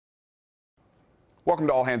Welcome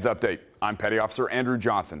to All Hands Update. I'm Petty Officer Andrew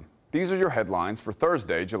Johnson. These are your headlines for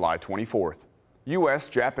Thursday, July 24th. U.S.,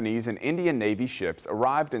 Japanese, and Indian Navy ships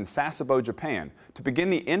arrived in Sasebo, Japan to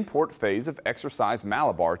begin the in-port phase of Exercise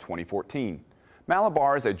Malabar 2014.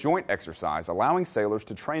 Malabar is a joint exercise allowing sailors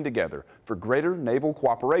to train together for greater naval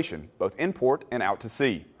cooperation, both in port and out to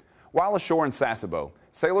sea. While ashore in Sasebo,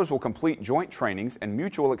 sailors will complete joint trainings and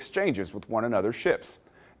mutual exchanges with one another's ships.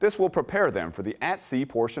 This will prepare them for the at-sea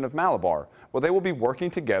portion of Malabar, where they will be working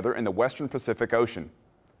together in the Western Pacific Ocean.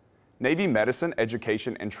 Navy Medicine,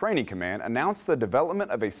 Education, and Training Command announced the development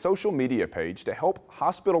of a social media page to help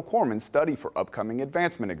hospital corpsmen study for upcoming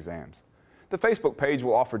advancement exams. The Facebook page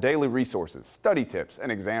will offer daily resources, study tips,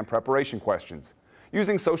 and exam preparation questions.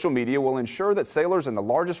 Using social media will ensure that sailors in the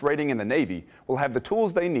largest rating in the Navy will have the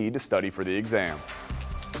tools they need to study for the exam.